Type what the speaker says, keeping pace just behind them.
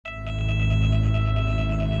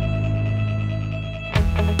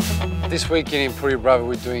This week in Empuriabrava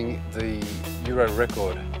we're doing the Euro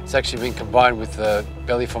record. It's actually been combined with the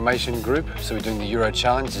belly formation group, so we're doing the Euro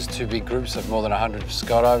challenge. There's two big groups of more than 100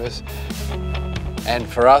 skydivers. And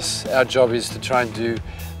for us, our job is to try and do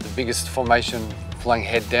the biggest formation flying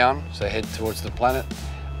head down, so head towards the planet,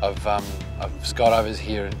 of skydivers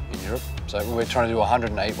here in Europe. So we're trying to do a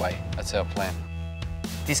 108 way, that's our plan.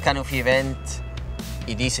 This kind of event,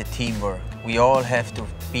 it is a teamwork. We all have to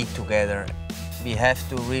be together. We have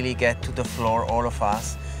to really get to the floor, all of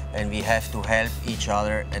us, and we have to help each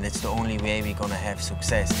other, and it's the only way we're gonna have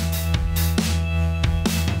success.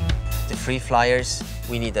 The free flyers,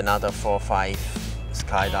 we need another 4 or 5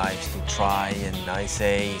 skydives to try, and I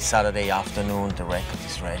say Saturday afternoon the record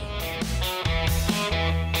is ready.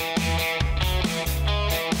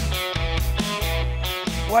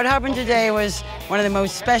 What happened today was one of the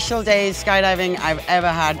most special days skydiving I've ever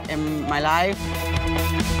had in my life.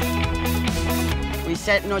 We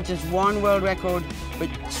set not just one world record, but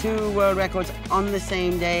 2 world records on the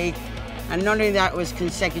same day. And not only that, was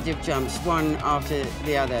consecutive jumps, one after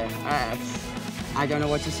the other. I don't know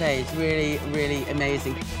what to say. It's really, really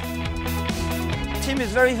amazing. The team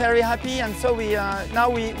is very, very happy, and so now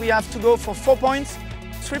we have to go for 4 points.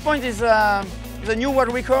 3 points is the new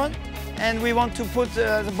world record, and we want to put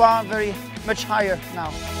the bar very much higher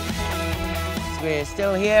now. We're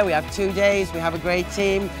still here. We have 2 days. We have a great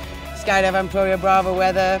team. Skydive Empuriabrava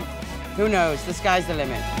weather. Who knows? The sky's the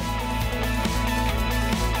limit.